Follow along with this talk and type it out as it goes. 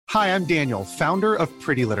Hi, I'm Daniel, founder of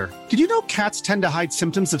Pretty Litter. Did you know cats tend to hide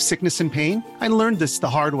symptoms of sickness and pain? I learned this the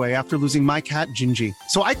hard way after losing my cat, Gingy.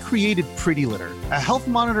 So I created Pretty Litter, a health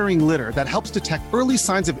monitoring litter that helps detect early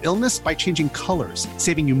signs of illness by changing colors,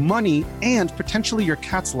 saving you money and potentially your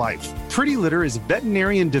cat's life. Pretty Litter is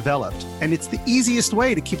veterinarian developed, and it's the easiest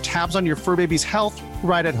way to keep tabs on your fur baby's health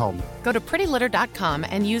right at home. Go to prettylitter.com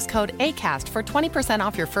and use code ACAST for 20%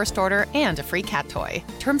 off your first order and a free cat toy.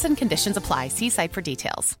 Terms and conditions apply. See site for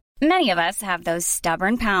details. Many of us have those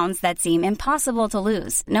stubborn pounds that seem impossible to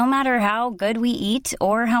lose, no matter how good we eat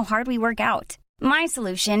or how hard we work out. My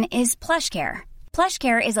solution is PlushCare.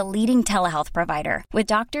 PlushCare is a leading telehealth provider with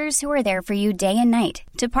doctors who are there for you day and night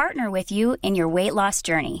to partner with you in your weight loss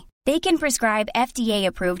journey. They can prescribe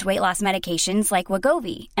FDA-approved weight loss medications like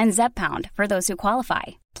Wegovy and Zepbound for those who qualify.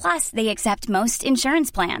 Plus, they accept most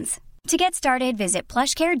insurance plans. To get started, visit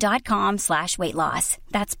plushcare.com/weightloss.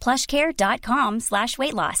 That's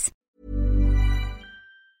plushcare.com/weightloss.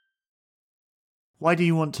 Why do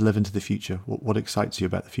you want to live into the future? What excites you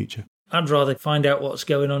about the future? I'd rather find out what's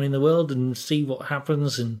going on in the world and see what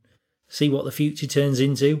happens and see what the future turns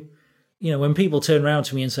into. You know, when people turn around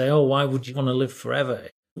to me and say, oh, why would you want to live forever?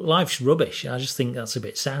 Life's rubbish. I just think that's a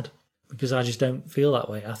bit sad because I just don't feel that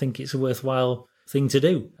way. I think it's a worthwhile thing to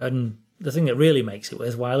do. And the thing that really makes it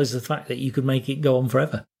worthwhile is the fact that you could make it go on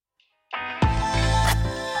forever.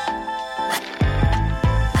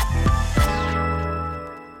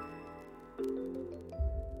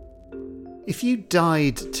 If you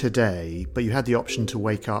died today, but you had the option to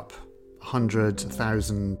wake up 100,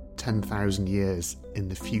 1,000, 10,000 years in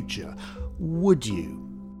the future, would you?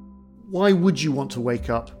 Why would you want to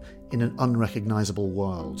wake up in an unrecognisable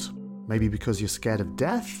world? Maybe because you're scared of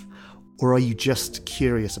death? Or are you just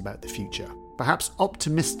curious about the future? Perhaps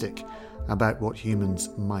optimistic about what humans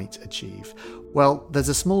might achieve? Well, there's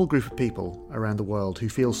a small group of people around the world who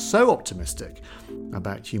feel so optimistic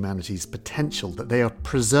about humanity's potential that they are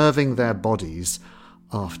preserving their bodies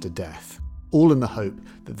after death, all in the hope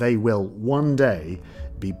that they will one day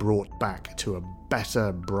be brought back to a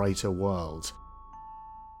better, brighter world.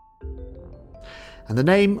 And the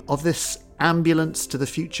name of this ambulance to the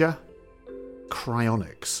future?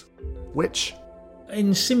 Cryonics. Which,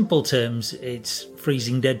 in simple terms, it's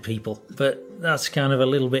freezing dead people, but that's kind of a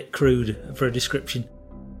little bit crude for a description.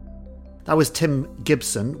 That was Tim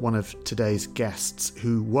Gibson, one of today's guests,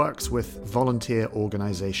 who works with volunteer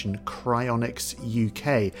organisation Cryonics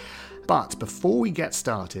UK. But before we get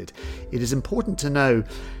started, it is important to know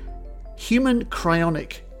human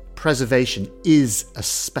cryonic preservation is a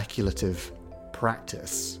speculative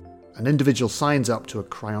practice. An individual signs up to a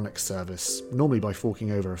cryonic service, normally by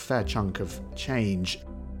forking over a fair chunk of change,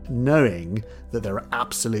 knowing that there are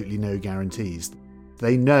absolutely no guarantees.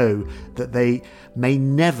 They know that they may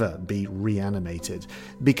never be reanimated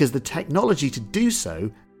because the technology to do so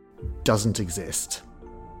doesn't exist.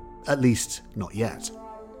 At least, not yet.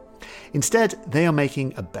 Instead, they are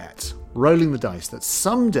making a bet, rolling the dice that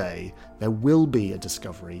someday there will be a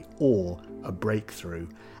discovery or a breakthrough,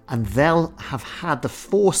 and they'll have had the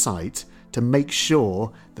foresight to make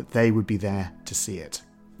sure that they would be there to see it.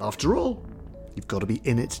 After all, you've got to be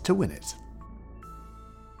in it to win it.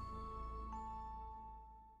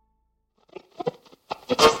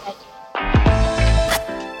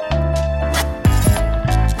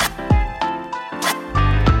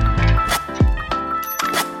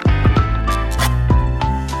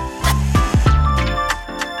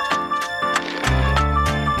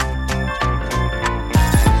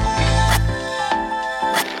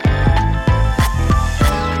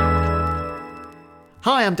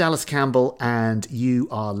 Hi, I'm Dallas Campbell, and you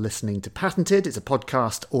are listening to Patented. It's a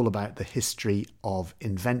podcast all about the history of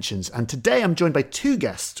inventions. And today I'm joined by two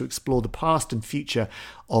guests to explore the past and future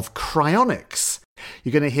of cryonics.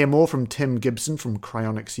 You're going to hear more from Tim Gibson from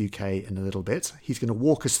Cryonics UK in a little bit. He's going to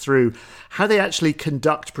walk us through how they actually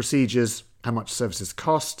conduct procedures, how much services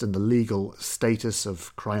cost, and the legal status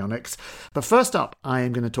of cryonics. But first up, I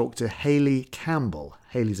am going to talk to Hayley Campbell.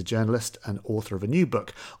 Hayley's a journalist and author of a new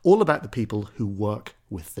book all about the people who work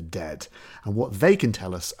with the dead and what they can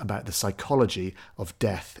tell us about the psychology of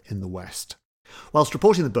death in the West. Whilst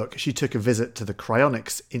reporting the book, she took a visit to the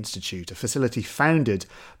Cryonics Institute, a facility founded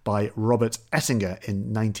by Robert Ettinger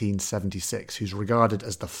in 1976, who's regarded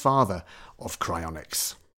as the father of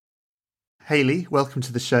cryonics. Hayley, welcome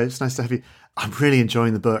to the show. It's nice to have you. I'm really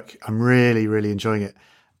enjoying the book. I'm really, really enjoying it.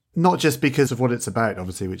 Not just because of what it's about,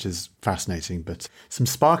 obviously, which is fascinating, but some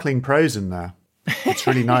sparkling prose in there. It's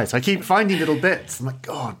really nice. I keep finding little bits. I'm like,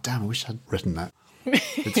 God damn, I wish I'd written that.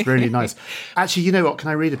 It's really nice. Actually, you know what? Can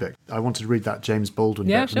I read a bit? I wanted to read that James Baldwin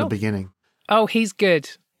bit from the beginning. Oh, he's good.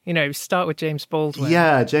 Start with James Baldwin.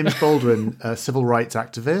 Yeah, James Baldwin, a civil rights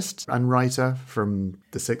activist and writer from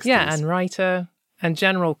the 60s. Yeah, and writer and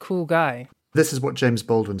general cool guy. This is what James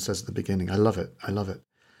Baldwin says at the beginning. I love it. I love it.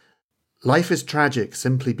 Life is tragic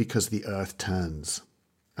simply because the earth turns,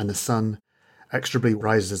 and the sun exorably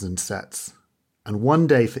rises and sets. And one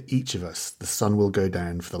day for each of us, the sun will go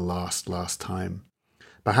down for the last time.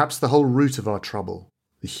 Perhaps the whole root of our trouble,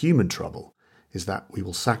 the human trouble, is that we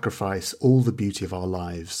will sacrifice all the beauty of our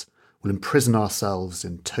lives, will imprison ourselves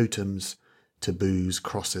in totems, taboos,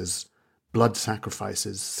 crosses, blood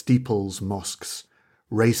sacrifices, steeples, mosques,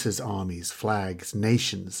 races, armies, flags,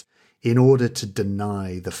 nations, in order to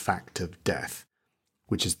deny the fact of death,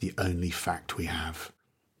 which is the only fact we have.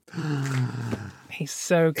 He's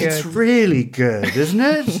so good. It's really good, isn't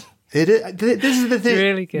it? This is the thing.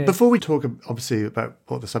 Really good. Before we talk, obviously, about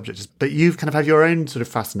what the subject is, but you've kind of had your own sort of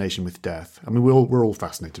fascination with death. I mean, we're all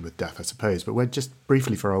fascinated with death, I suppose, but we're just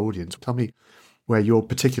briefly for our audience, tell me where your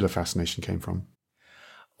particular fascination came from.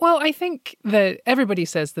 Well, I think that everybody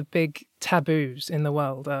says the big taboos in the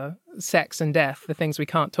world are sex and death, the things we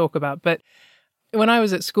can't talk about. But when I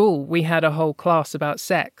was at school, we had a whole class about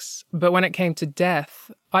sex. But when it came to death,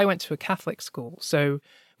 I went to a Catholic school. So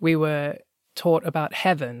we were taught about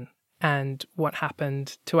heaven and what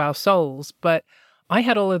happened to our souls. But I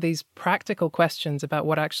had all of these practical questions about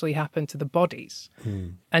what actually happened to the bodies.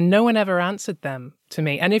 And no one ever answered them to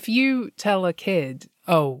me. And if you tell a kid,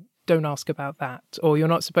 oh, don't ask about that, or you're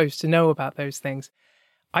not supposed to know about those things,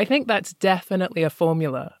 I think that's definitely a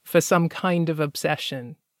formula for some kind of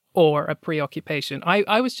obsession or a preoccupation.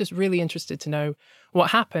 I was just really interested to know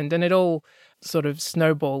what happened, and it all sort of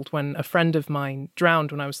snowballed when a friend of mine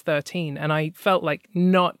drowned when I was 13, and I felt like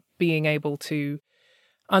not being able to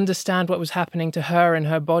understand what was happening to her and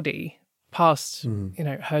her body past,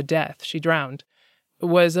 her death. She drowned.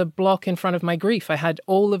 Was a block in front of my grief. I had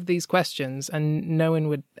all of these questions and no one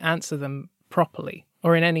would answer them properly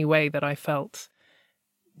or in any way that I felt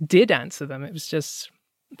did answer them. It was just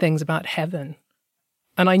things about heaven.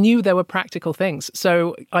 And I knew there were practical things.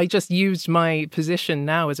 So I just used my position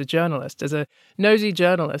now as a journalist, as a nosy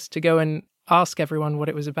journalist, to go and ask everyone what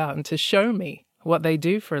it was about and to show me what they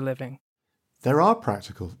do for a living. There are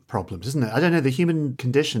practical problems, isn't it? I don't know, the human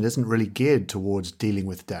condition isn't really geared towards dealing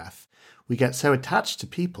with death. We get so attached to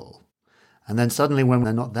people, and then suddenly when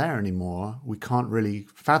they're not there anymore, we can't really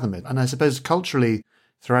fathom it. And I suppose culturally,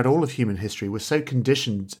 throughout all of human history, we're so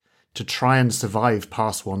conditioned to try and survive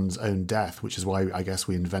past one's own death, which is why I guess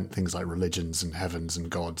we invent things like religions and heavens and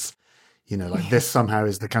gods. This somehow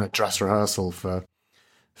is the kind of dress rehearsal for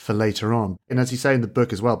later on. And as you say in the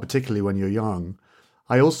book as well, particularly when you're young,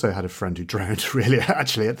 I also had a friend who drowned really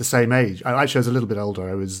actually at the same age. I was a little bit older.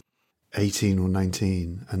 I was 18 or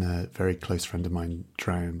 19, and a very close friend of mine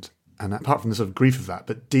drowned. And apart from the sort of grief of that,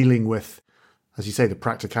 but dealing with, as you say, the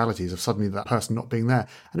practicalities of suddenly that person not being there.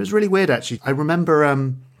 And it was really weird, actually. I remember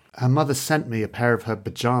her mother sent me a pair of her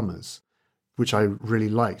pajamas, which I really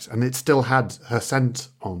liked. And it still had her scent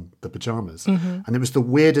on the pajamas. And it was the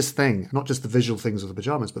weirdest thing, not just the visual things of the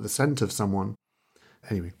pajamas, but the scent of someone.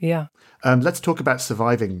 Anyway. Yeah. Let's talk about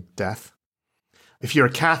surviving death. If you're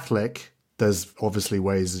a Catholic, there's obviously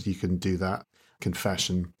ways that you can do that.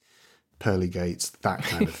 Confession, pearly gates, that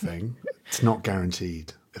kind of thing. It's not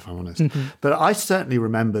guaranteed, if I'm honest. But I certainly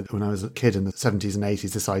remember when I was a kid in the 70s and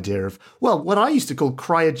 80s, this idea of, well, what I used to call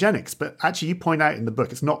cryogenics, but actually you point out in the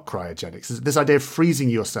book, it's not cryogenics. It's this idea of freezing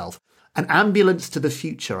yourself. An ambulance to the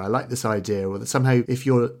future. I like this idea, or that somehow if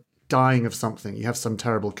you're dying of something, you have some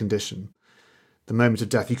terrible condition, the moment of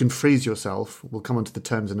death, you can freeze yourself. We'll come on to the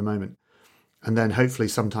terms in a moment. And then hopefully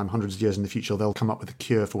sometime hundreds of years in the future, they'll come up with a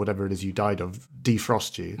cure for whatever it is you died of,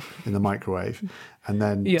 defrost you in the microwave, and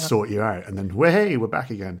then sort you out. And then, hey, we're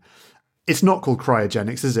back again. It's not called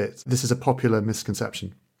cryogenics, is it? This is a popular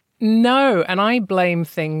misconception. No, and I blame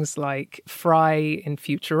things like Fry in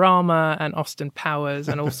Futurama and Austin Powers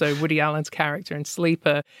and also Woody Allen's character in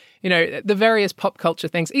Sleeper. The various pop culture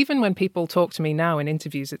things. Even when people talk to me now in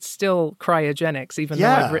interviews, it's still cryogenics, even though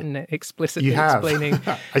I've written it explicitly explaining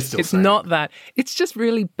it's not that. It's just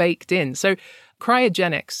really baked in. So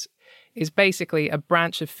cryogenics is basically a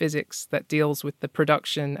branch of physics that deals with the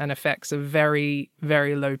production and effects of very,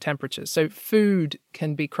 very low temperatures. So food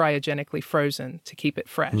can be cryogenically frozen to keep it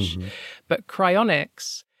fresh. But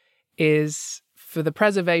cryonics is for the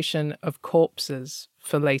preservation of corpses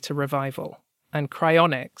for later revival. And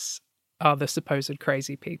cryonics are the supposed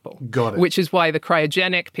crazy people. Got it. Which is why the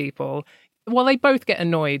cryogenic people, well, they both get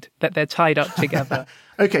annoyed that they're tied up together.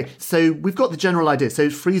 Okay, so we've got the general idea. So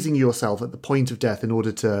freezing yourself at the point of death in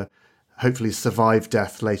order to hopefully survive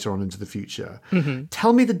death later on into the future.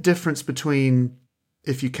 Tell me the difference between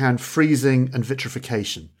if you can, freezing and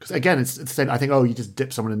vitrification. Because again, it's the same. I think, oh, you just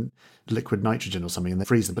dip someone in liquid nitrogen or something and they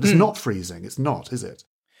freeze them. But it's not freezing. It's not, is it?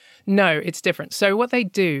 No, it's different. So what they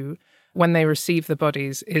do when they receive the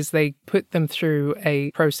bodies is they put them through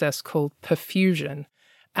a process called perfusion.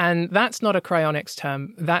 And that's not a cryonics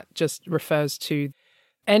term. That just refers to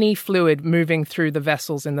any fluid moving through the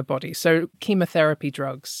vessels in the body. So chemotherapy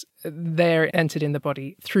drugs, they're entered in the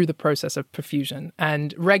body through the process of perfusion.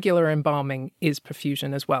 And regular embalming is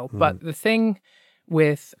perfusion as well. But the thing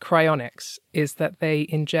with cryonics is that they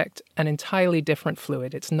inject an entirely different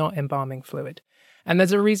fluid. It's not embalming fluid. And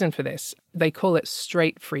there's a reason for this. They call it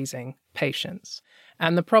straight freezing patients.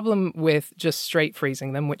 And the problem with just straight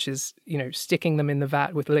freezing them, which is, sticking them in the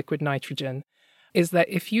vat with liquid nitrogen, is that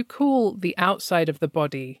if you cool the outside of the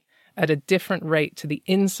body at a different rate to the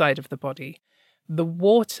inside of the body, the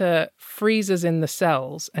water freezes in the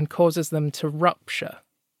cells and causes them to rupture.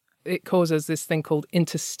 It causes this thing called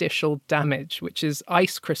interstitial damage, which is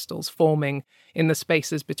ice crystals forming in the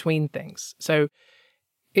spaces between things. So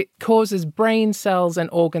it causes brain cells and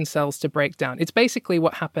organ cells to break down. It's basically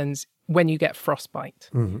what happens when you get frostbite.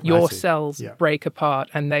 Your cells break apart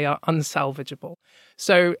and they are unsalvageable.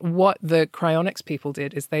 So what the cryonics people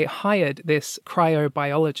did is they hired this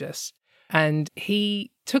cryobiologist, and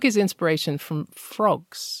he took his inspiration from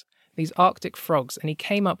frogs, these Arctic frogs, and he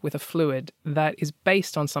came up with a fluid that is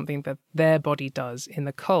based on something that their body does in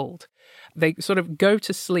the cold. They sort of go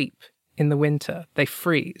to sleep in the winter, they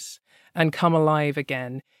freeze, and come alive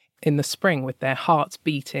again in the spring with their hearts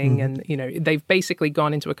beating. And, they've basically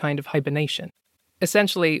gone into a kind of hibernation.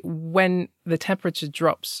 Essentially, when the temperature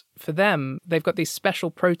drops for them, they've got these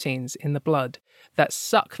special proteins in the blood that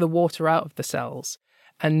suck the water out of the cells.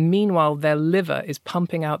 And meanwhile, their liver is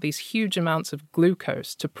pumping out these huge amounts of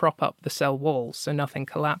glucose to prop up the cell walls so nothing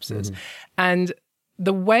collapses. And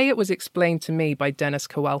the way it was explained to me by Dennis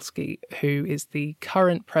Kowalski, who is the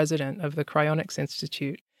current president of the Cryonics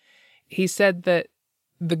Institute, he said that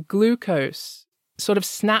the glucose sort of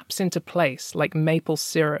snaps into place like maple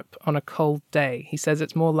syrup on a cold day. He says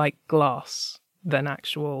it's more like glass than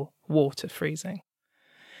actual water freezing.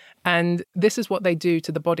 And this is what they do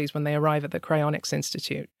to the bodies when they arrive at the Cryonics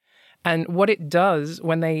Institute. And what it does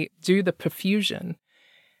when they do the perfusion,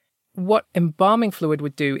 what embalming fluid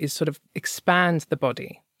would do is sort of expand the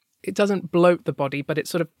body. It doesn't bloat the body, but it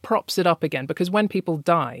sort of props it up again, because when people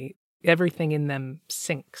die, everything in them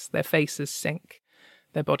sinks. Their faces sink.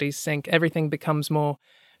 Their bodies sink. Everything becomes more,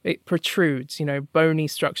 it protrudes, bony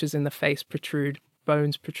structures in the face protrude,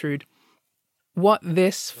 bones protrude. What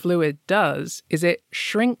this fluid does is it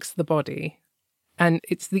shrinks the body, and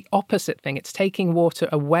it's the opposite thing. It's taking water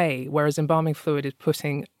away, whereas embalming fluid is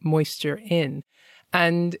putting moisture in.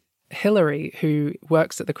 And Hillary, who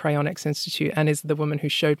works at the Cryonics Institute and is the woman who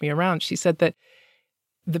showed me around, she said that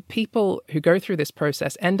the people who go through this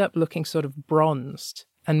process end up looking sort of bronzed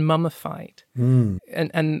and mummified. And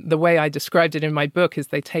the way I described it in my book is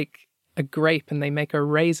they take a grape and they make a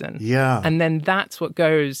raisin. Yeah. And then that's what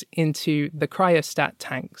goes into the cryostat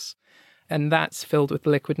tanks. And that's filled with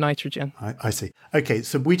liquid nitrogen. I see. Okay,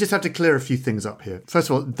 so we just have to clear a few things up here.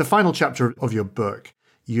 First of all, the final chapter of your book,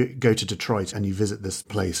 you go to Detroit and you visit this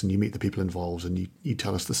place and you meet the people involved and you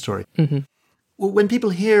tell us the story. Well, when people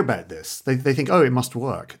hear about this, they think, oh, it must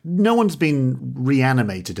work. No one's been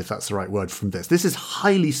reanimated, if that's the right word, from this. This is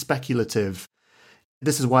highly speculative.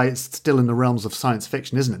 This is why it's still in the realms of science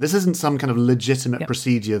fiction, isn't it? This isn't some kind of legitimate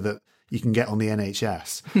procedure that you can get on the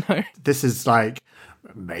NHS. No. This is like,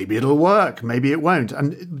 maybe it'll work, maybe it won't.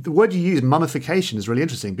 And the word you use, mummification, is really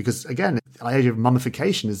interesting because, again, the idea of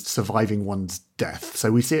mummification is surviving one's death.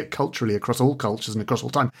 So we see it culturally across all cultures and across all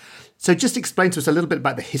time. So just explain to us a little bit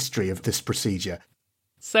about the history of this procedure.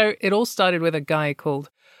 So it all started with a guy called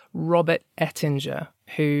Robert Ettinger,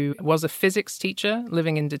 who was a physics teacher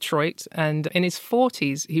living in Detroit. And in his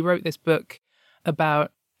 40s, he wrote this book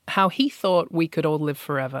about how he thought we could all live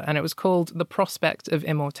forever. And it was called The Prospect of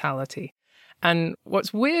Immortality. And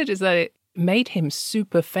what's weird is that it made him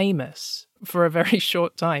super famous for a very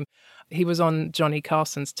short time. He was on Johnny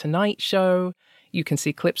Carson's Tonight Show. You can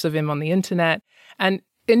see clips of him on the internet. And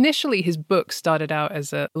initially, his book started out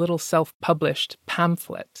as a little self-published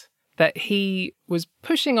pamphlet that he was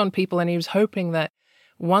pushing on people, and he was hoping that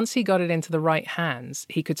once he got it into the right hands,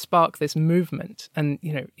 he could spark this movement and,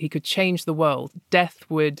 he could change the world. Death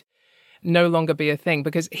would no longer be a thing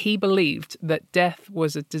because he believed that death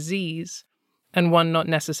was a disease and one not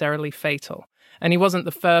necessarily fatal. And he wasn't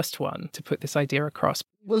the first one to put this idea across.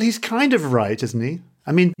 Well, he's kind of right, isn't he?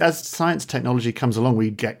 I mean, as science technology comes along,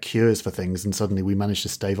 we get cures for things and suddenly we manage to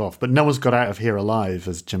stave off. But no one's got out of here alive,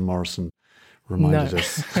 as Jim Morrison reminded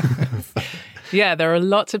us. Yeah, there are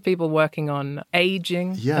lots of people working on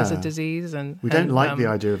aging as a disease. And we don't like the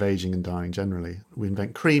idea of aging and dying generally. We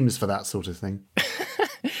invent creams for that sort of thing.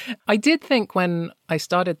 I did think when I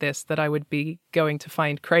started this that I would be going to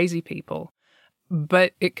find crazy people,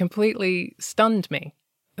 but it completely stunned me.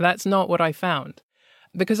 That's not what I found.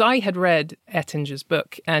 Because I had read Ettinger's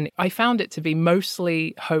book and I found it to be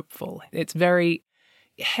mostly hopeful. It's very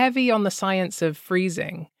heavy on the science of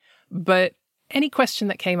freezing, but any question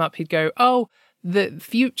that came up, he'd go, oh, the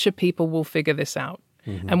future people will figure this out.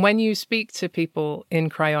 Mm-hmm. And when you speak to people in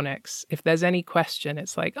cryonics, if there's any question,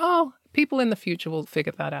 it's like, oh, people in the future will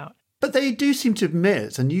figure that out. But they do seem to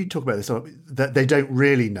admit, and you talk about this, that they don't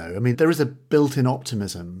really know. I mean, there is a built-in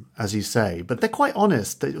optimism, as you say, but they're quite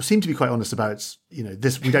honest. They seem to be quite honest about,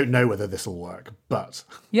 this. We don't know whether this will work, but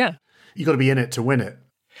yeah, you got to be in it to win it.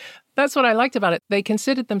 That's what I liked about it. They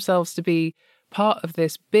considered themselves to be part of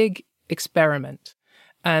this big experiment.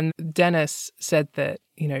 And Dennis said that,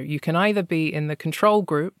 you can either be in the control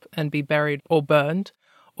group and be buried or burned,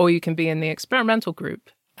 or you can be in the experimental group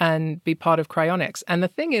and be part of cryonics. And the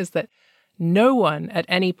thing is that no one at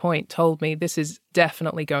any point told me this is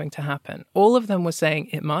definitely going to happen. All of them were saying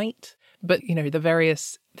it might, but, the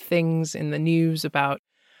various things in the news about,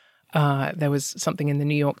 there was something in the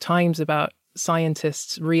New York Times about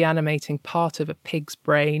scientists reanimating part of a pig's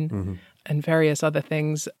brain and various other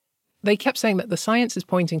things. They kept saying that the science is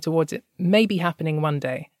pointing towards it maybe happening one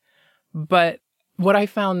day. But what I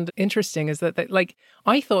found interesting is that,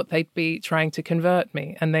 I thought they'd be trying to convert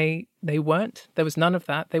me, and they weren't. There was none of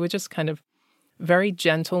that. They were just kind of very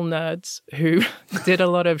gentle nerds who did a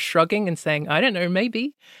lot of shrugging and saying, I don't know,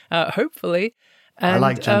 maybe, hopefully. And, I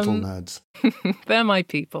like gentle nerds. They're my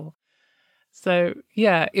people. So,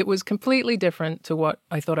 yeah, it was completely different to what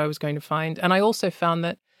I thought I was going to find. And I also found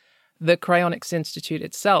that the Cryonics Institute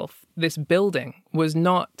itself, this building, was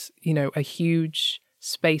not, a huge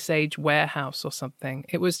space-age warehouse or something.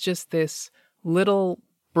 It was just this little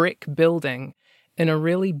brick building in a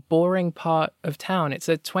really boring part of town. It's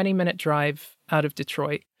a 20-minute drive out of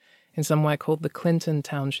Detroit in somewhere called the Clinton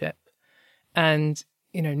Township. And,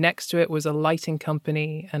 next to it was a lighting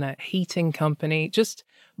company and a heating company, just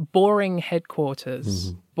boring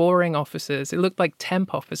headquarters, boring offices. It looked like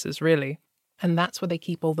temp offices, really. And that's where they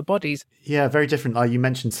keep all the bodies. Yeah, very different. You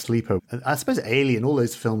mentioned Sleeper. I suppose Alien, all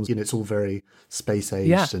those films, it's all very space-aged.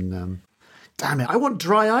 Yeah. And damn it, I want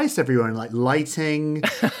dry ice everywhere and lighting.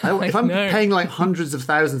 If I'm paying hundreds of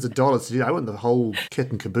thousands of dollars to do that, I want the whole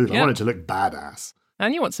kit and caboodle. Yeah. I want it to look badass.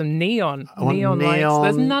 And you want some neon lights.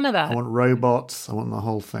 There's none of that. I want robots. I want the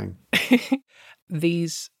whole thing.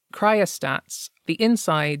 These cryostats, the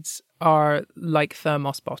insides are like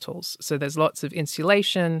thermos bottles. So there's lots of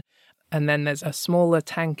insulation. And then there's a smaller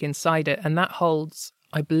tank inside it, and that holds,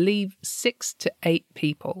 I believe, 6 to 8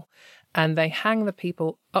 people. And they hang the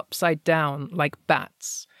people upside down like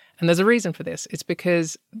bats. And there's a reason for this. It's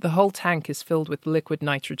because the whole tank is filled with liquid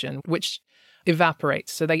nitrogen, which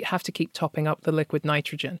evaporates. So they have to keep topping up the liquid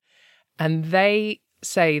nitrogen. And they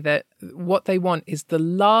say that what they want is the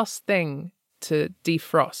last thing to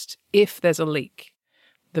defrost if there's a leak.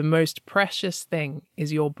 The most precious thing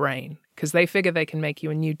is your brain, because they figure they can make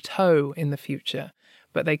you a new toe in the future,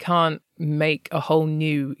 but they can't make a whole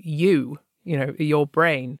new you, your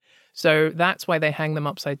brain. So that's why they hang them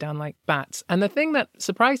upside down like bats. And the thing that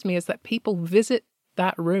surprised me is that people visit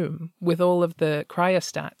that room with all of the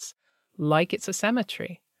cryostats like it's a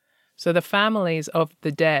cemetery. So the families of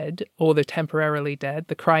the dead, or the temporarily dead,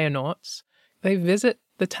 the cryonauts, they visit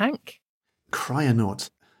the tank.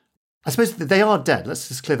 Cryonauts. I suppose they are dead. Let's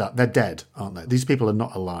just clear that. They're dead, aren't they? These people are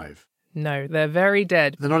not alive. No, they're very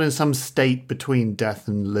dead. They're not in some state between death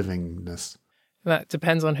and livingness. That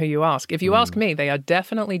depends on who you ask. If you ask me, they are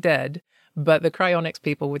definitely dead, but the cryonics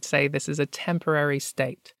people would say this is a temporary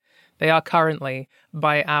state. They are currently,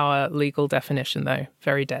 by our legal definition, though,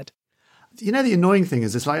 very dead. The annoying thing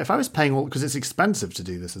is, it's if I was paying all, because it's expensive to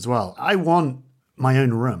do this as well, I want my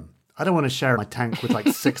own room. I don't want to share my tank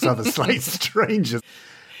with 6 other slight strangers.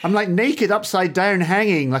 I'm naked, upside down,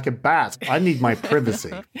 hanging like a bat. I need my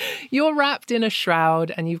privacy. You're wrapped in a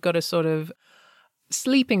shroud and you've got a sort of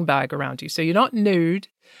sleeping bag around you. So you're not nude.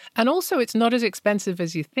 And also it's not as expensive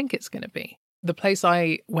as you think it's going to be. The place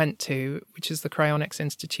I went to, which is the Cryonics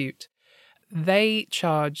Institute, they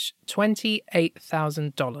charge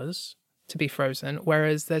 $28,000 to be frozen,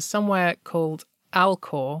 whereas there's somewhere called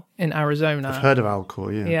Alcor in Arizona. I've heard of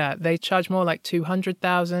Alcor, yeah. Yeah, they charge more like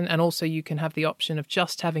 $200,000, and also you can have the option of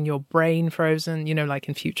just having your brain frozen, like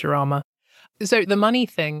in Futurama. So the money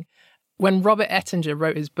thing, when Robert Ettinger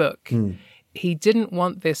wrote his book, he didn't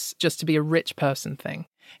want this just to be a rich person thing.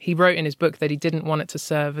 he wrote in his book that he didn't want it to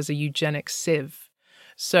serve as a eugenic sieve.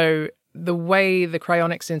 So the way the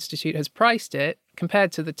Cryonics Institute has priced it,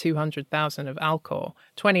 compared to the 200,000 of Alcor,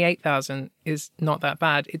 28,000 is not that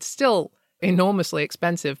bad. It's still enormously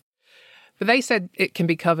expensive. But they said it can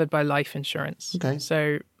be covered by life insurance. Okay.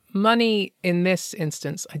 So money in this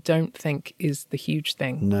instance, I don't think is the huge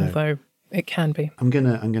thing. No. Although it can be. I'm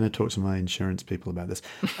gonna talk to my insurance people about this.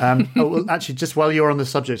 Well, actually, just while you're on the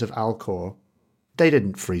subject of Alcor, they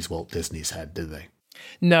didn't freeze Walt Disney's head, did they?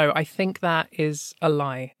 No, I think that is a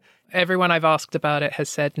lie. Everyone I've asked about it has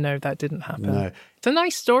said, no, that didn't happen. No. It's a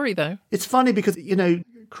nice story, though. It's funny because,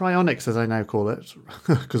 cryonics, as I now call it,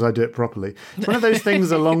 because I do it properly, it's one of those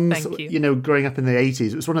things along, Thank you. Growing up in the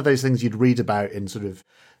 80s, it was one of those things you'd read about in sort of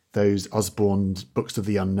those Osborne books of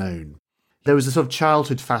the unknown. There was a sort of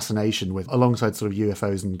childhood fascination with, alongside sort of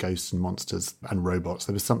UFOs and ghosts and monsters and robots,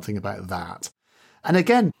 there was something about that. And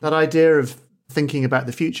again, that idea of thinking about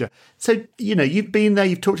the future. So, you've been there,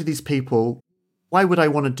 you've talked to these people. Why would I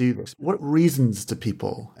want to do this? What reasons do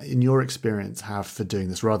people, in your experience, have for doing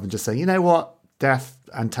this, rather than just saying, you know what, death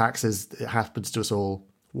and taxes, it happens to us all.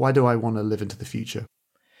 Why do I want to live into the future?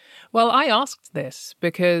 Well, I asked this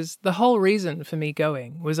because the whole reason for me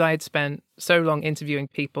going was I had spent so long interviewing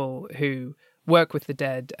people who work with the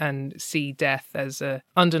dead and see death as an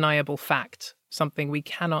undeniable fact, something we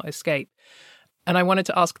cannot escape. And I wanted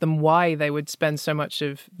to ask them why they would spend so much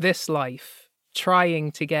of this life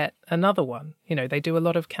trying to get another one. They do a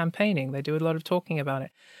lot of campaigning. They do a lot of talking about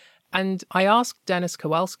it. And I asked Dennis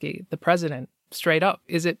Kowalski, the president, straight up,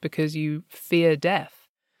 is it because you fear death?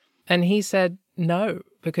 And he said no,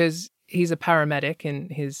 because he's a paramedic in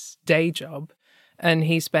his day job, and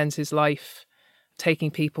he spends his life taking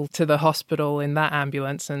people to the hospital in that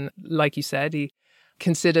ambulance. And like you said, he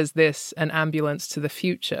considers this an ambulance to the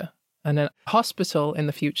future and a hospital in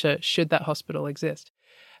the future, should that hospital exist.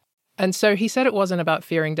 And so he said it wasn't about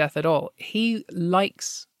fearing death at all. He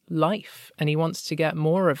likes life and he wants to get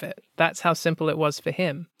more of it. That's how simple it was for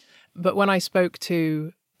him. But when I spoke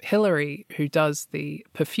to Hillary, who does the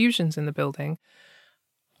perfusions in the building,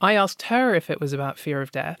 I asked her if it was about fear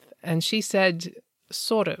of death. And she said,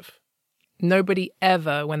 sort of. Nobody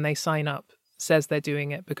ever, when they sign up, says they're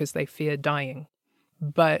doing it because they fear dying.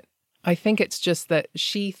 But I think it's just that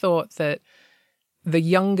she thought that the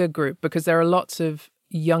younger group, because there are lots of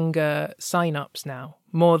younger sign-ups now,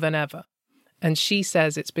 more than ever. And she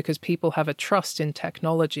says it's because people have a trust in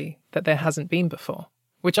technology that there hasn't been before,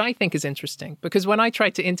 which I think is interesting. Because when I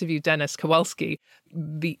tried to interview Dennis Kowalski,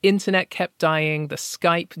 the internet kept dying, the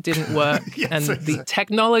Skype didn't work, and the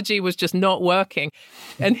technology was just not working.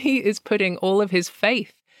 And he is putting all of his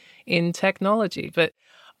faith in technology. But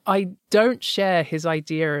I don't share his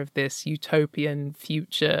idea of this utopian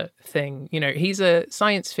future thing. He's a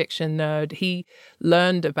science fiction nerd. He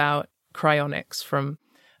learned about cryonics from,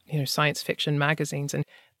 science fiction magazines. And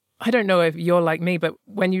I don't know if you're like me, but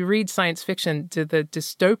when you read science fiction, do the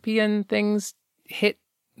dystopian things hit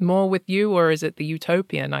more with you, or is it the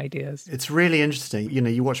utopian ideas? It's really interesting.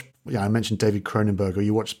 You watch, I mentioned David Cronenberg, or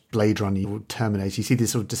you watch Blade Runner, you watch Terminator, you see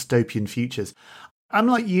these sort of dystopian futures. I'm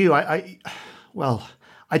like you. I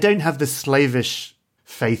don't have this slavish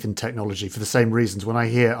faith in technology for the same reasons. When I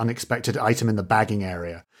hear unexpected item in the bagging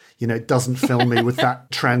area, it doesn't fill me with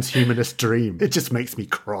that transhumanist dream. It just makes me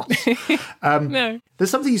cross. No.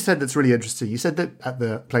 There's something you said that's really interesting. You said that at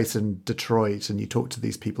the place in Detroit, and you talked to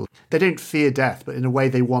these people, they don't fear death, but in a way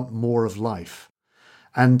they want more of life.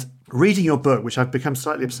 And reading your book, which I've become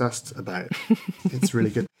slightly obsessed about, it's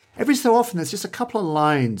really good. Every so often, there's just a couple of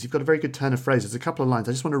lines. You've got a very good turn of phrase. There's a couple of lines.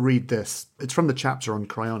 I just want to read this. It's from the chapter on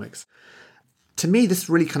cryonics. To me, this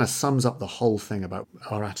really kind of sums up the whole thing about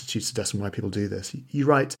our attitudes to death and why people do this. You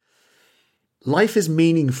write, life is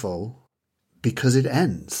meaningful because it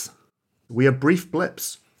ends. We are brief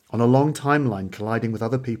blips on a long timeline colliding with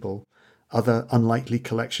other people, other unlikely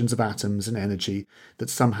collections of atoms and energy that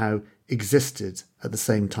somehow existed at the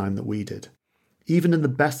same time that we did. Even in the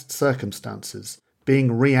best circumstances,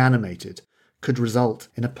 being reanimated could result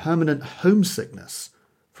in a permanent homesickness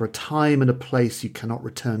for a time and a place you cannot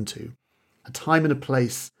return to, a time and a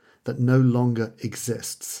place that no longer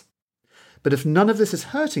exists. But if none of this is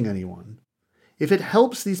hurting anyone, if it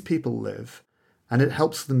helps these people live and it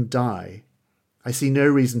helps them die, I see no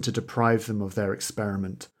reason to deprive them of their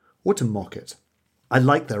experiment or to mock it. I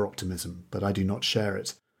like their optimism, but I do not share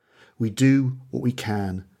it. We do what we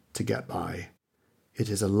can to get by. It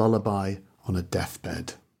is a lullaby on a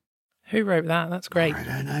deathbed. Who wrote that? That's great. I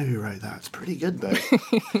don't know who wrote that. It's pretty good, though.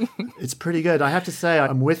 It's pretty good. I have to say,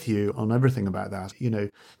 I'm with you on everything about that.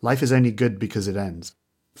 Life is only good because it ends.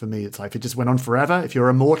 For me, it's like, if it just went on forever, if you're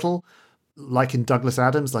immortal, like in Douglas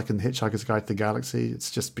Adams, like in The Hitchhiker's Guide to the Galaxy, it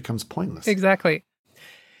just becomes pointless. Exactly.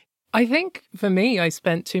 I think for me, I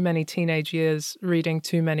spent too many teenage years reading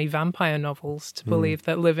too many vampire novels to believe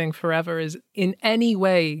that living forever is in any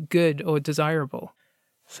way good or desirable.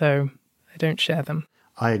 So I don't share them.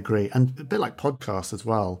 I agree. And a bit like podcasts as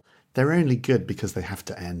well. They're only good because they have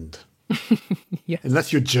to end. Yes.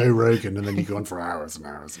 Unless you're Joe Rogan and then you go on for hours and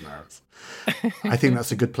hours and hours. I think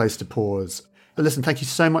that's a good place to pause. But listen, thank you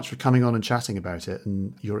so much for coming on and chatting about it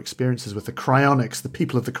and your experiences with the Cryonics, the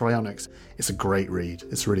people of the Cryonics. It's a great read.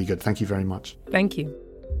 It's really good. Thank you very much. Thank you.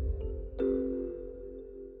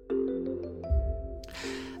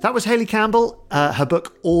 That was Hayley Campbell. Her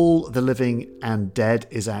book, All the Living and Dead,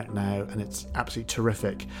 is out now, and it's absolutely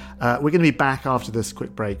terrific. We're going to be back after this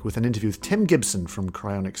quick break with an interview with Tim Gibson from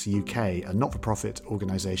Cryonics UK, a not-for-profit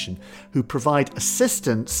organisation who provide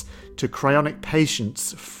assistance to cryonic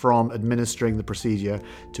patients from administering the procedure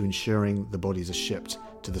to ensuring the bodies are shipped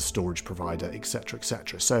to the storage provider, etc.,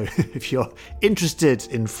 etc. So if you're interested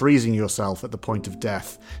in freezing yourself at the point of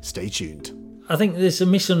death, stay tuned. I think there's a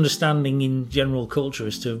misunderstanding in general culture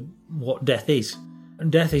as to what death is. And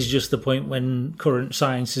death is just the point when current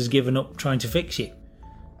science has given up trying to fix you.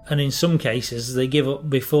 And in some cases, they give up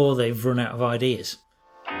before they've run out of ideas.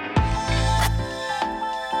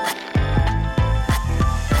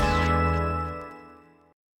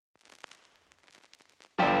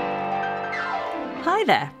 Hi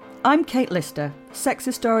there, I'm Kate Lister, sex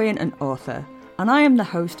historian and author, and I am the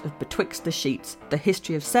host of Betwixt the Sheets, the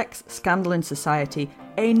history of sex, scandal and society,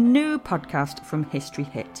 a new podcast from History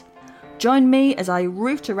Hit. Join me as I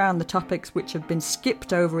root around the topics which have been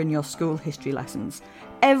skipped over in your school history lessons.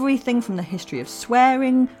 Everything from the history of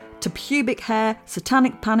swearing to pubic hair,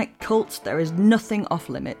 satanic panic, cults, there is nothing off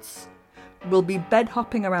limits. We'll be bed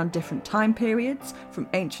hopping around different time periods, from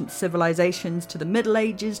ancient civilizations to the Middle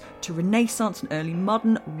Ages to Renaissance and early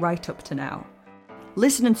modern, right up to now.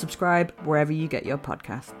 Listen and subscribe wherever you get your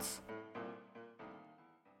podcasts.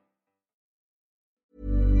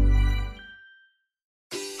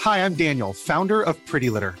 Hi, I'm Daniel, founder of Pretty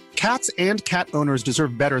Litter. Cats and cat owners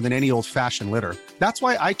deserve better than any old-fashioned litter. That's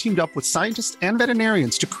why I teamed up with scientists and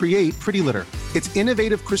veterinarians to create Pretty Litter. Its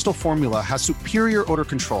innovative crystal formula has superior odor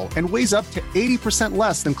control and weighs up to 80%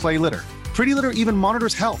 less than clay litter. Pretty Litter even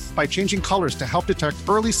monitors health by changing colors to help detect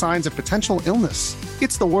early signs of potential illness.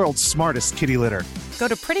 It's the world's smartest kitty litter. Go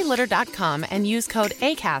to prettylitter.com and use code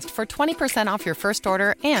ACAST for 20% off your first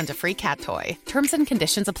order and a free cat toy. Terms and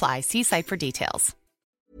conditions apply. See site for details.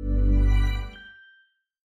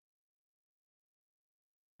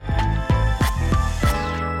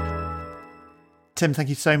 Tim, thank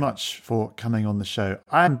you so much for coming on the show.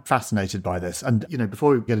 I'm fascinated by this. And,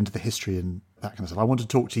 before we get into the history and that kind of stuff, I want to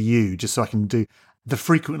talk to you just so I can do the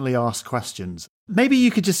frequently asked questions. Maybe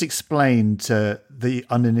you could just explain to the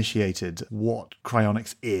uninitiated what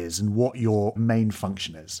cryonics is and what your main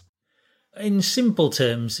function is. In simple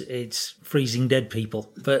terms, it's freezing dead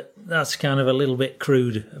people, but that's kind of a little bit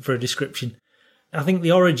crude for a description. I think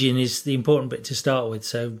the origin is the important bit to start with.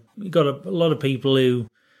 So you've got a lot of people who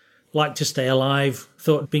like to stay alive,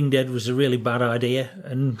 thought being dead was a really bad idea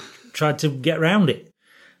and tried to get around it.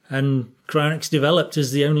 And cryonics developed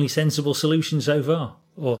as the only sensible solution so far,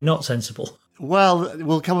 or not sensible. Well,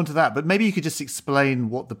 we'll come on to that, but maybe you could just explain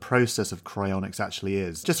what the process of cryonics actually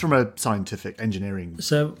is, just from a scientific engineering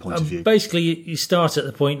point of view. Basically, you start at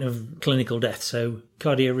the point of clinical death, so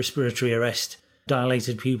cardiorespiratory arrest,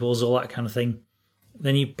 dilated pupils, all that kind of thing.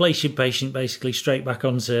 Then you place your patient basically straight back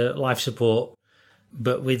onto life support,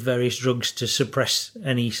 but with various drugs to suppress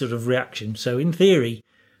any sort of reaction. So in theory,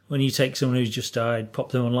 when you take someone who's just died,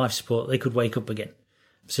 pop them on life support, they could wake up again.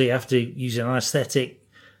 So you have to use an anaesthetic.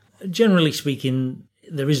 Generally speaking,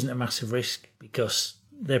 there isn't a massive risk because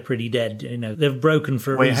they're pretty dead. They've broken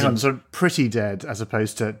for a reason. Hang on, so pretty dead as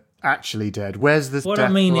opposed to actually dead. Where's this What death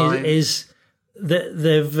I mean line? is that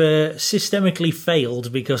they've systemically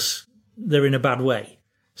failed because they're in a bad way.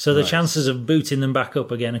 So the chances of booting them back up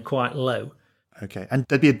again are quite low. Okay, and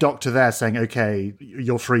there'd be a doctor there saying, okay,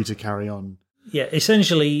 you're free to carry on. Yeah,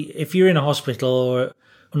 essentially, if you're in a hospital or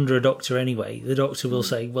under a doctor anyway, the doctor will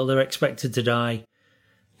say, well, they're expected to die.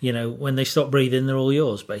 When they stop breathing, they're all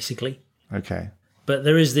yours, basically. Okay. But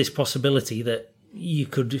there is this possibility that you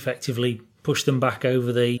could effectively push them back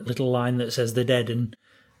over the little line that says they're dead and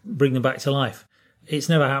bring them back to life. It's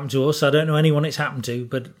never happened to us. I don't know anyone it's happened to,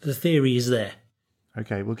 but the theory is there.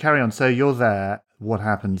 Okay, we'll carry on. So you're there. What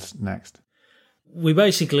happens next? We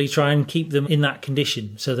basically try and keep them in that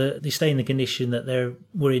condition so that they stay in the condition that they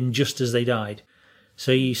were in just as they died.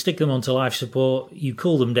 So you stick them onto life support, you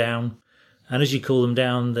cool them down, And as you cool them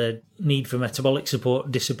down, the need for metabolic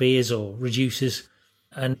support disappears or reduces.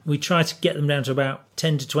 And we try to get them down to about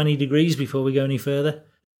 10 to 20 degrees before we go any further.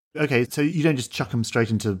 Okay, so you don't just chuck them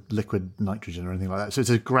straight into liquid nitrogen or anything like that. So it's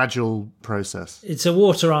a gradual process. It's a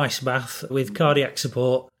water ice bath with cardiac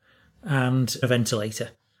support and a ventilator,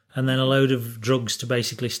 and then a load of drugs to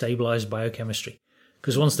basically stabilise biochemistry.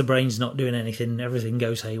 Because once the brain's not doing anything, everything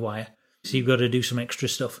goes haywire. So you've got to do some extra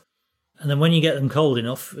stuff. And then when you get them cold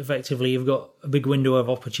enough, effectively you've got a big window of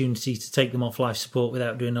opportunity to take them off life support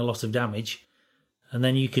without doing a lot of damage. And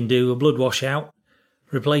then you can do a blood washout,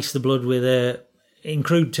 replace the blood with in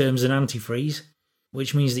crude terms, an antifreeze,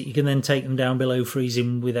 which means that you can then take them down below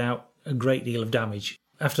freezing without a great deal of damage.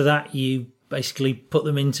 After that, you basically put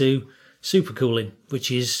them into supercooling,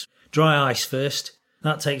 which is dry ice first.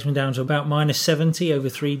 That takes them down to about -70 over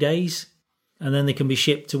 3 days, and then they can be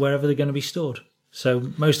shipped to wherever they're going to be stored.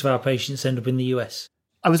 So most of our patients end up in the US.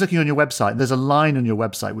 I was looking on your website. There's a line on your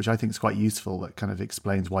website which I think is quite useful that kind of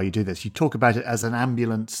explains why you do this. You talk about it as an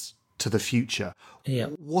ambulance to the future. Yeah.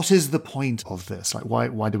 What is the point of this? Like,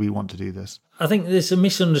 why do we want to do this? I think there's a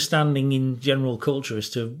misunderstanding in general culture as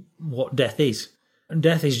to what death is. And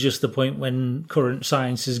death is just the point when current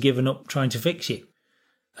science has given up trying to fix you.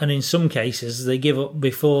 And in some cases, they give up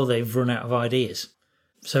before they've run out of ideas.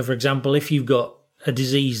 So, for example, if you've got a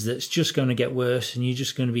disease that's just going to get worse and you're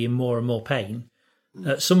just going to be in more and more pain,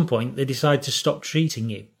 at some point they decide to stop treating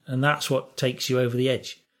you. And that's what takes you over the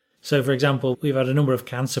edge. So, for example, we've had a number of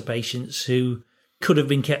cancer patients who could have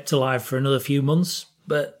been kept alive for another few months,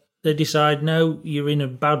 but they decide, no, you're in a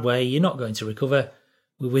bad way, you're not going to recover,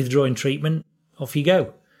 we're withdrawing treatment, off you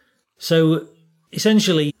go. So,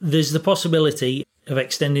 essentially, there's the possibility of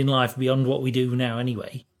extending life beyond what we do now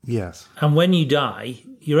anyway. Yes. And when you die,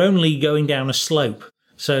 you're only going down a slope.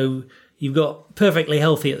 So, you've got perfectly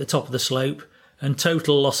healthy at the top of the slope and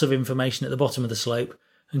total loss of information at the bottom of the slope,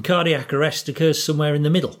 and cardiac arrest occurs somewhere in the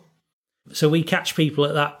middle. So we catch people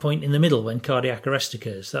at that point in the middle when cardiac arrest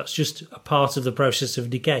occurs. That's just a part of the process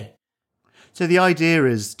of decay. So the idea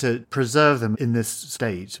is to preserve them in this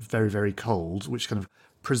state, very, very cold, which kind of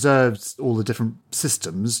preserves all the different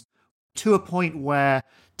systems to a point where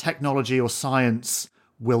technology or science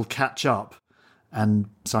will catch up and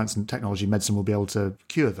science and technology, medicine will be able to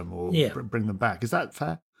cure them or bring them back. Is that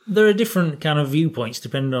fair? There are different kind of viewpoints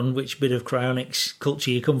depending on which bit of cryonics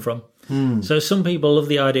culture you come from. So some people love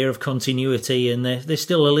the idea of continuity and they're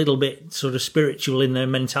still a little bit sort of spiritual in their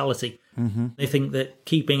mentality. Mm-hmm. They think that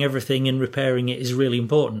keeping everything and repairing it is really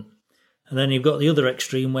important. And then you've got the other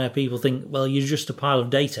extreme where people think, well, you're just a pile of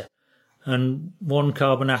data and one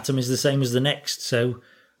carbon atom is the same as the next. So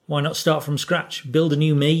why not start from scratch? Build a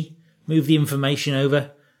new me, move the information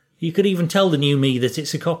over. You could even tell the new me that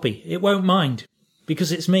it's a copy. It won't mind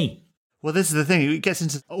because it's me. Well, this is the thing. It gets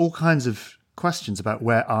into all kinds of questions about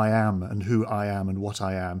where I am and who I am and what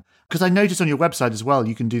I am. Because I noticed on your website as well,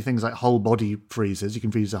 you can do things like whole body freezes. You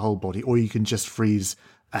can freeze a whole body, or you can just freeze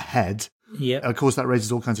a head. Yeah. Of course, that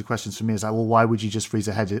raises all kinds of questions for me. It's like, well, why would you just freeze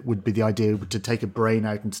a head? It would be the idea to take a brain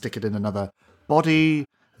out and stick it in another body,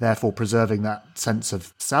 therefore preserving that sense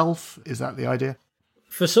of self. Is that the idea?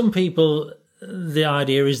 For some people, the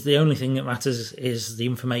idea is the only thing that matters is the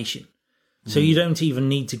information. So you don't even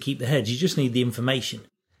need to keep the head. You just need the information.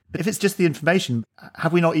 But if it's just the information,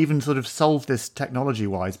 have we not even sort of solved this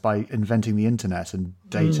technology-wise by inventing the internet and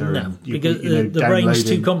data? No, and because the brain's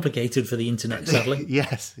too complicated for the internet, sadly.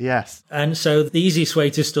 Yes. And so the easiest way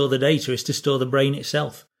to store the data is to store the brain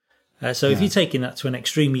itself. So if you're taking that to an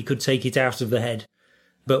extreme, you could take it out of the head.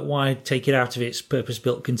 But why take it out of its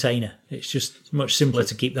purpose-built container? It's just much simpler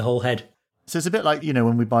to keep the whole head. So it's a bit like,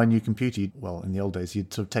 when we buy a new computer, well, in the old days,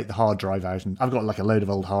 you'd sort of take the hard drive out, and I've got like a load of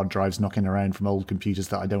old hard drives knocking around from old computers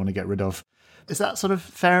that I don't want to get rid of. Is that sort of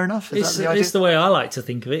fair enough? Is that the idea? It's the way I like to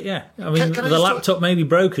think of it, yeah. I mean, the laptop may be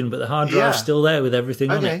broken, but the hard drive's still there with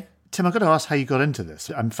everything on it. Tim, I've got to ask how you got into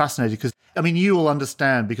this. I'm fascinated because, you will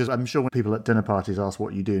understand, because I'm sure when people at dinner parties ask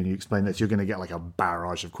what you do and you explain this, you're going to get like a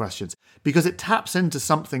barrage of questions, because it taps into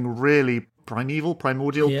something really primeval,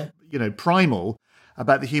 primordial, primal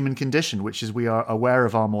about the human condition, which is we are aware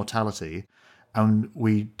of our mortality and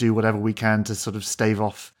we do whatever we can to sort of stave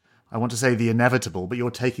off, I want to say the inevitable, but you're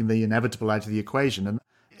taking the inevitable out of the equation. And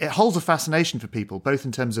it holds a fascination for people, both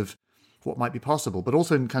in terms of what might be possible, but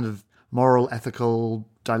also in kind of moral, ethical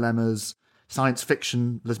dilemmas, science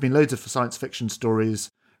fiction. There's been loads of science fiction stories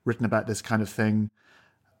written about this kind of thing.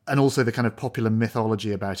 And also the kind of popular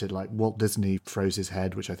mythology about it, like Walt Disney froze his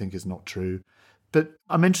head, which I think is not true. But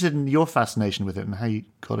I'm interested in your fascination with it and how you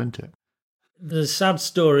got into it. The sad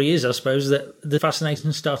story is, I suppose, that the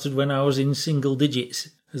fascination started when I was in single digits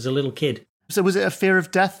as a little kid. So was it a fear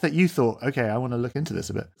of death that you thought, okay, I want to look into this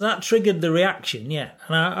a bit? That triggered the reaction, yeah.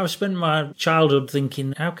 And I've spent my childhood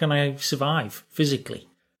thinking, how can I survive physically?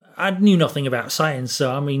 I knew nothing about science,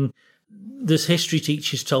 so I mean, this history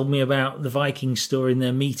teachers told me about the Vikings storing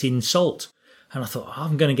their meat in salt. And I thought,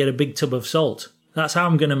 I'm going to get a big tub of salt. That's how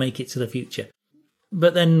I'm going to make it to the future.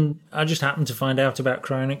 But then I just happened to find out about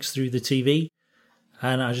cryonics through the TV.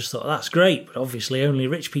 And I just thought, that's great, but obviously only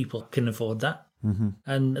rich people can afford that. Mm-hmm.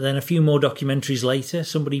 And then a few more documentaries later,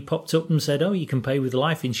 somebody popped up and said, oh, you can pay with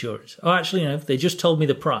life insurance. Oh, actually, no, they just told me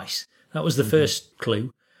the price. That was the first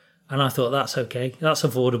clue. And I thought, that's okay, that's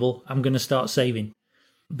affordable, I'm going to start saving.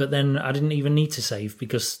 But then I didn't even need to save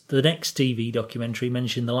because the next TV documentary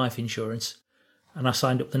mentioned the life insurance. And I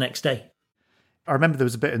signed up the next day. I remember there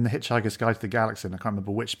was a bit in The Hitchhiker's Guide to the Galaxy, and I can't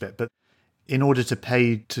remember which bit, but in order to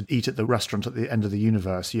pay to eat at the restaurant at the end of the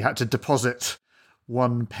universe, you had to deposit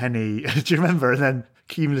 1 penny, do you remember? And then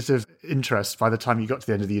cumulative interest by the time you got to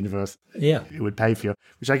the end of the universe, yeah, it would pay for you,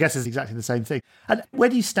 which I guess is exactly the same thing. And where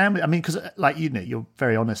do you stand with, I mean, because like, you know, you're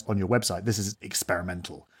very honest on your website, this is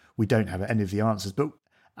experimental. We don't have any of the answers. But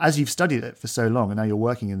as you've studied it for so long and now you're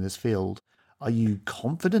working in this field, are you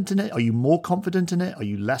confident in it? Are you more confident in it? Are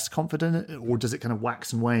you less confident in it? Or does it kind of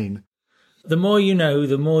wax and wane? The more you know,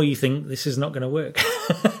 the more you think this is not going to work.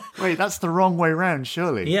 Wait, that's the wrong way round,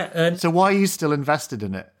 surely. Yeah. So why are you still invested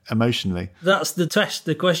in it emotionally? That's the test.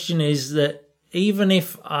 The question is that even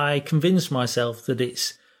if I convince myself that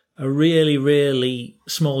it's a really, really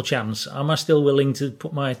small chance, am I still willing to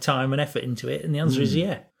put my time and effort into it? And the answer is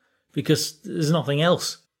yeah, because there's nothing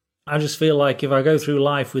else. I just feel like if I go through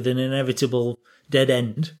life with an inevitable dead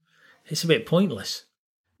end, it's a bit pointless.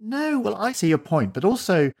 No, well, I see your point, but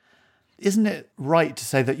also, isn't it right to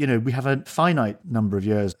say that, you know, we have a finite number of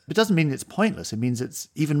years? It doesn't mean it's pointless. It means it's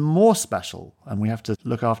even more special, and we have to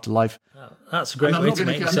look after life. That's a great way to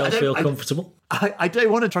make yourself feel comfortable. I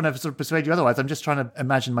don't want to try to sort of persuade you otherwise. I'm just trying to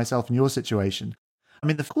imagine myself in your situation. I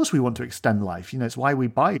mean, of course we want to extend life. You know, it's why we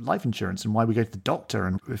buy life insurance and why we go to the doctor.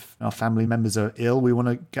 And if our family members are ill, we want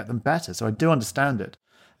to get them better. So I do understand it.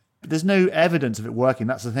 But there's no evidence of it working.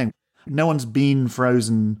 That's the thing. No one's been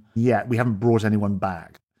frozen yet. We haven't brought anyone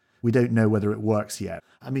back. We don't know whether it works yet.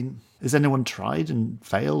 I mean, has anyone tried and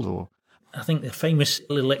failed? Or I think the famous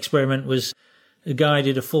little experiment was a guy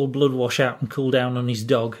did a full blood washout and cool down on his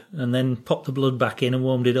dog and then popped the blood back in and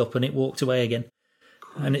warmed it up and it walked away again.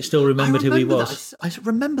 And it still remembered who he was. I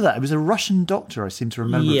remember that. It was a Russian doctor, I seem to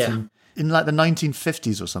remember. Yeah. In like the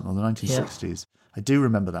 1950s or something, or the 1960s. Yeah. I do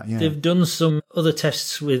remember that, yeah. They've done some other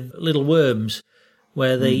tests with little worms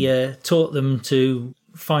where they taught them to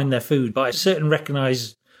find their food by a certain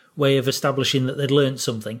recognised way of establishing that they'd learnt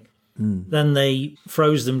something. Then they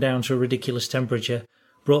froze them down to a ridiculous temperature,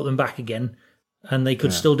 brought them back again, and they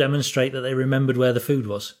could still demonstrate that they remembered where the food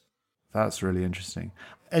was. That's really interesting.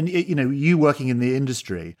 And, you know, you working in the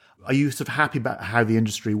industry, are you sort of happy about how the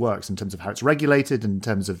industry works in terms of how it's regulated, in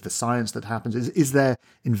terms of the science that happens? Is there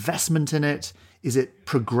investment in it? Is it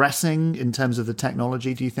progressing in terms of the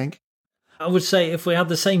technology, do you think? I would say if we had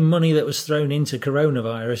the same money that was thrown into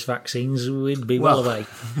coronavirus vaccines, we'd be well away.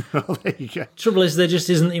 Well, there you go. Trouble is, there just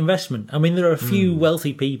isn't the investment. I mean, there are a few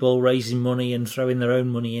wealthy people raising money and throwing their own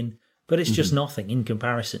money in, but it's just nothing in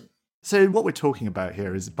comparison. So what we're talking about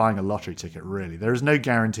here is buying a lottery ticket, really. There is no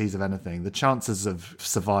guarantees of anything. The chances of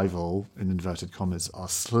survival, in inverted commas, are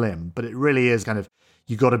slim, but it really is kind of,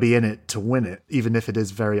 you got to be in it to win it, even if it is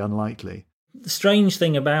very unlikely. The strange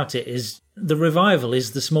thing about it is the revival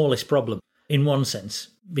is the smallest problem, in one sense,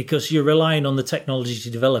 because you're relying on the technology to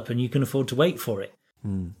develop and you can afford to wait for it.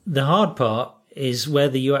 The hard part is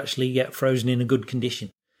whether you actually get frozen in a good condition.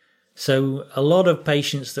 So a lot of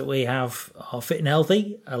patients that we have are fit and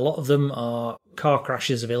healthy. A lot of them are car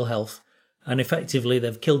crashes of ill health. And effectively,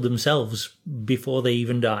 they've killed themselves before they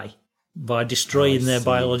even die by destroying their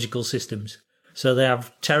biological systems. So they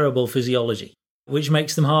have terrible physiology, which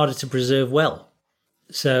makes them harder to preserve well.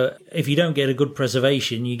 So if you don't get a good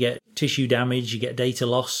preservation, you get tissue damage, you get data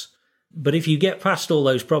loss. But if you get past all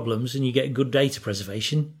those problems and you get good data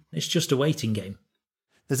preservation, it's just a waiting game.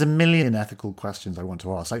 There's a million ethical questions I want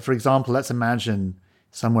to ask. Like, for example, let's imagine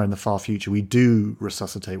somewhere in the far future we do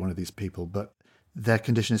resuscitate one of these people, but their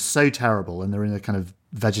condition is so terrible and they're in a kind of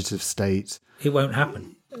vegetative state. It won't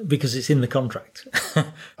happen because it's in the contract.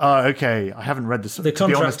 Oh, okay. I haven't read this. The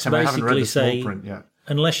contracts basically say, print yet.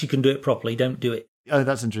 Unless you can do it properly, don't do it. Oh,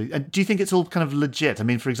 that's interesting. And do you think it's all kind of legit? I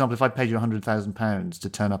mean, for example, if I paid you £100,000 to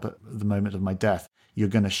turn up at the moment of my death, you're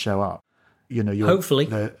going to show up. You know, hopefully.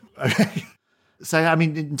 Okay. So, I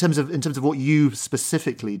mean, in terms of what you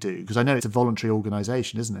specifically do, because I know it's a voluntary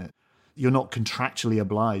organisation, isn't it? You're not contractually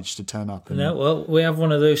obliged to turn up. No, well, we have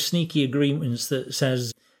one of those sneaky agreements that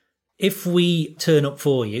says, if we turn up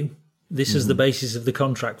for you, this is the basis of the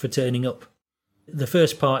contract for turning up. The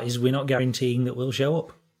first part is we're not guaranteeing that we'll show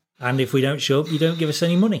up. And if we don't show up, you don't give us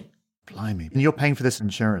any money. Blimey. And you're paying for this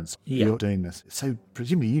insurance. Yeah. You're doing this. So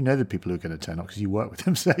presumably you know the people who are going to turn up because you work with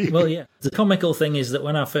them. So Well, yeah. The comical thing is that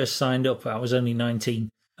when I first signed up, I was only 19,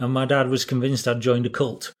 and my dad was convinced I'd joined a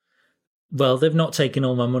cult. Well, they've not taken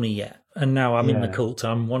all my money yet, and now I'm in the cult.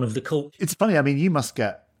 I'm one of the cult. It's funny. I mean, you must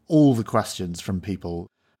get all the questions from people.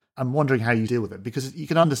 I'm wondering how you deal with it, because you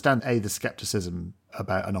can understand, A, the skepticism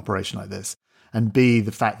about an operation like this, and B,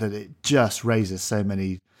 the fact that it just raises so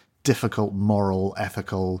many difficult moral,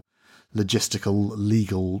 ethical, logistical,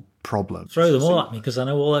 legal problems. Throw them all at me because I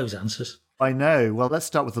know all those answers. I know. Well, let's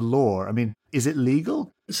start with the law. I mean, is it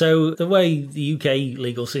legal? So the way the UK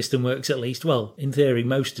legal system works, at least, well, in theory,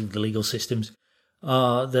 most of the legal systems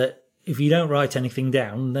are that if you don't write anything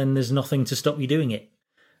down, then there's nothing to stop you doing it.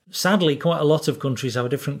 Sadly, quite a lot of countries have a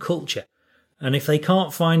different culture. And if they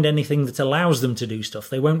can't find anything that allows them to do stuff,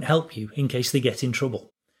 they won't help you in case they get in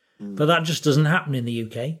trouble. But that just doesn't happen in the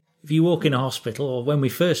UK. If you walk in a hospital, or when we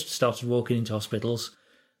first started walking into hospitals,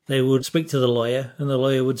 they would speak to the lawyer, and the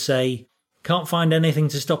lawyer would say, can't find anything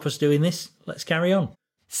to stop us doing this, let's carry on.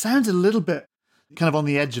 Sounds a little bit kind of on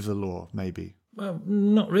the edge of the law, maybe. Well,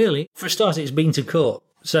 not really. For a start, it's been to court.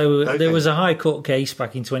 So There was a High Court case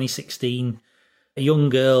back in 2016. A young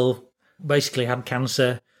girl basically had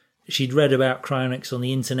cancer. She'd read about cryonics on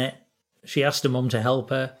the internet. She asked her mum to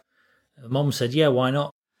help her. Her mum said, yeah, why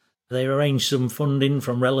not? They arranged some funding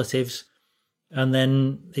from relatives. And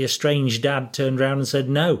then the estranged dad turned around and said,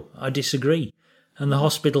 no, I disagree. And the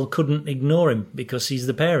hospital couldn't ignore him because he's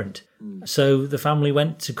the parent. So the family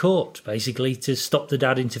went to court, basically, to stop the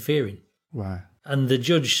dad interfering. Wow. And the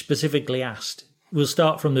judge specifically asked, we'll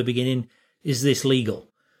start from the beginning, is this legal?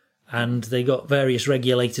 And they got various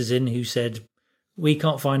regulators in who said, we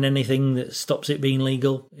can't find anything that stops it being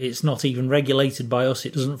legal. It's not even regulated by us.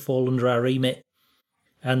 It doesn't fall under our remit.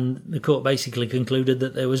 And the court basically concluded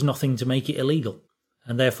that there was nothing to make it illegal,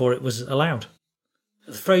 and therefore it was allowed.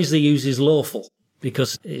 The phrase they use is lawful,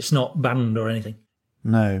 because it's not banned or anything.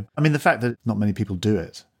 No. I mean, the fact that not many people do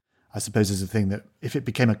it, I suppose, is a thing that if it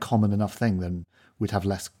became a common enough thing, then we'd have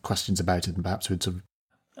less questions about it, and perhaps we'd sort of...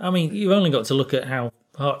 I mean, you've only got to look at how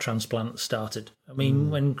heart transplants started. I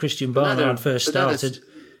mean, when Christian Barnard first started,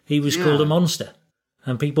 he was called a monster,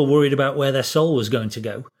 and people worried about where their soul was going to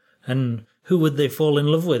go, and who would they fall in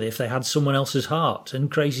love with if they had someone else's heart,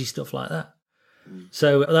 and crazy stuff like that.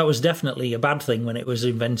 So that was definitely a bad thing when it was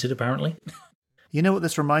invented, apparently. You know what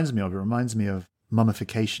this reminds me of? It reminds me of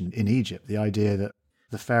mummification in Egypt, the idea that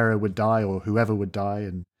the pharaoh would die, or whoever would die,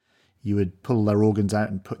 and you would pull their organs out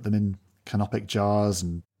and put them in canopic jars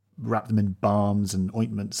and wrap them in balms and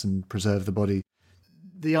ointments and preserve the body.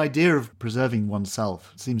 The idea of preserving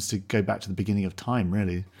oneself seems to go back to the beginning of time,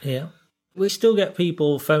 really. Yeah. We still get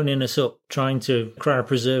people phoning us up trying to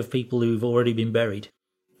cryopreserve people who've already been buried.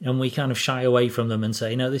 And we kind of shy away from them and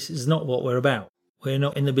say, no, this is not what we're about. We're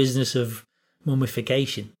not in the business of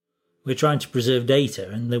mummification. We're trying to preserve data,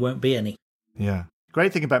 and there won't be any. Yeah.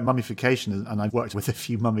 Great thing about mummification, and I've worked with a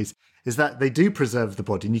few mummies, is that they do preserve the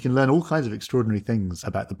body, and you can learn all kinds of extraordinary things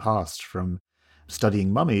about the past from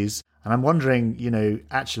studying mummies. And I'm wondering,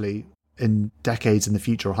 actually, in decades in the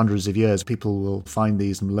future, or hundreds of years, people will find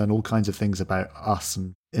these and learn all kinds of things about us,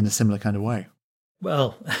 and in a similar kind of way.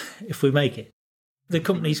 Well, if we make it. The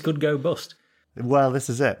companies could go bust. Well, this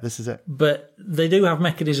is it. But they do have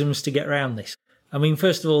mechanisms to get around this. I mean,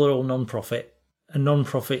 first of all, they're all non-profit, and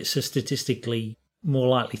non-profits are statistically more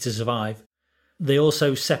likely to survive. They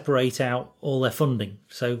also separate out all their funding.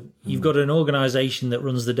 So you've got an organisation that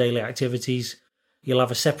runs the daily activities. You'll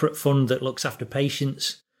have a separate fund that looks after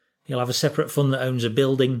patients. You'll have a separate fund that owns a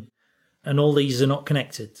building. And all these are not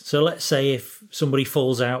connected. So let's say if somebody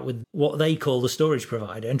falls out with what they call the storage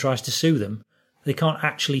provider and tries to sue them, they can't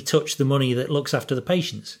actually touch the money that looks after the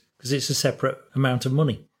patients because it's a separate amount of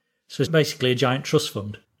money. So it's basically a giant trust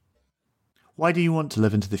fund. Why do you want to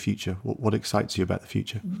live into the future? What excites you about the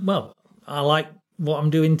future? Well, I like what I'm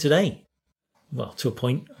doing today. Well, to a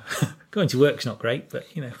point. Going to work's not great, but,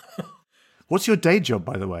 What's your day job,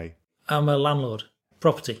 by the way? I'm a landlord.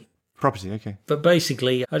 Property, okay. But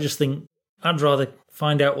basically, I just think I'd rather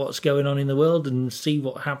find out what's going on in the world and see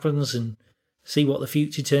what happens and see what the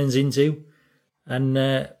future turns into. And,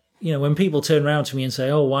 when people turn around to me and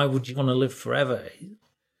say, oh, why would you want to live forever?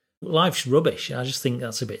 Life's rubbish. I just think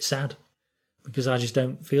that's a bit sad because I just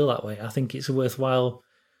don't feel that way. I think it's a worthwhile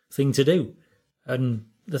thing to do. And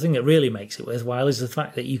the thing that really makes it worthwhile is the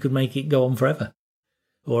fact that you could make it go on forever.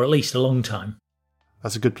 or at least a long time.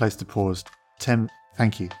 That's a good place to pause. Tim,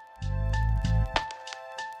 thank you.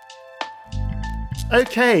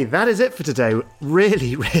 Okay, that is it for today.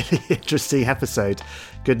 Really, really interesting episode.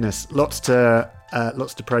 Goodness, lots to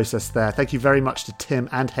process there. Thank you very much to Tim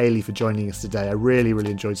and Hayley for joining us today. I really,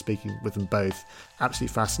 really enjoyed speaking with them both.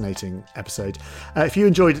 Absolutely fascinating episode. If you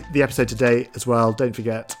enjoyed the episode today as well, don't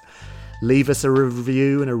forget, leave us a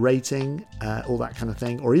review and a rating, all that kind of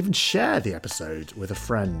thing, or even share the episode with a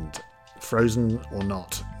friend, frozen or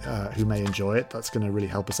not, who may enjoy it. That's going to really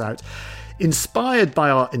help us out. Inspired by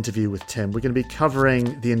our interview with Tim, we're going to be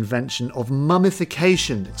covering the invention of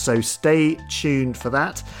mummification, so stay tuned for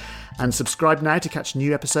that and subscribe now to catch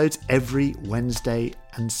new episodes every Wednesday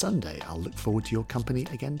and Sunday. I'll look forward to your company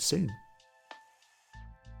again soon.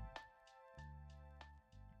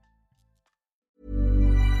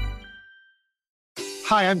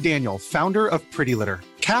 Hi, I'm Daniel, founder of Pretty Litter.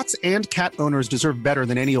 Cats and cat owners deserve better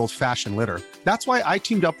than any old-fashioned litter. That's why I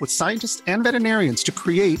teamed up with scientists and veterinarians to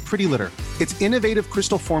create Pretty Litter. Its innovative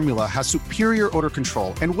crystal formula has superior odor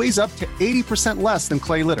control and weighs up to 80% less than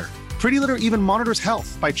clay litter. Pretty Litter even monitors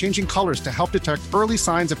health by changing colors to help detect early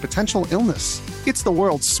signs of potential illness. It's the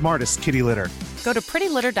world's smartest kitty litter. Go to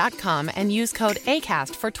prettylitter.com and use code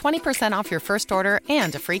ACAST for 20% off your first order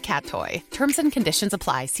and a free cat toy. Terms and conditions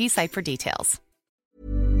apply. See site for details.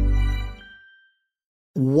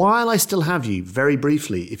 While I still have you, very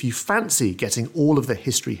briefly, if you fancy getting all of the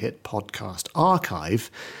History Hit podcast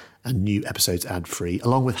archive and new episodes ad-free,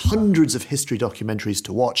 along with hundreds of history documentaries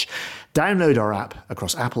to watch, download our app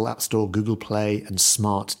across Apple App Store, Google Play and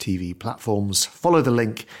smart TV platforms. Follow the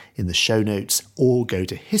link in the show notes or go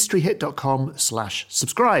to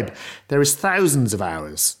historyhit.com/subscribe. There is thousands of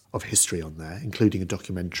hours of history on there, including a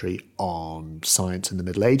documentary on science in the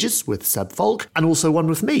Middle Ages with Seb Falk, and also one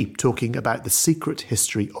with me talking about the secret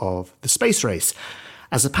history of the space race.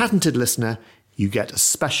 As a patented listener, you get a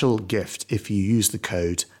special gift if you use the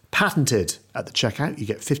code PATENTED at the checkout. You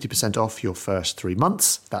get 50% off your first 3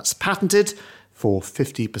 months. That's PATENTED for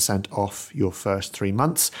 50% off your first 3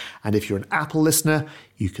 months. And if you're an Apple listener,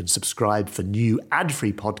 you can subscribe for new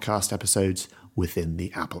ad-free podcast episodes within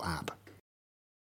the Apple app.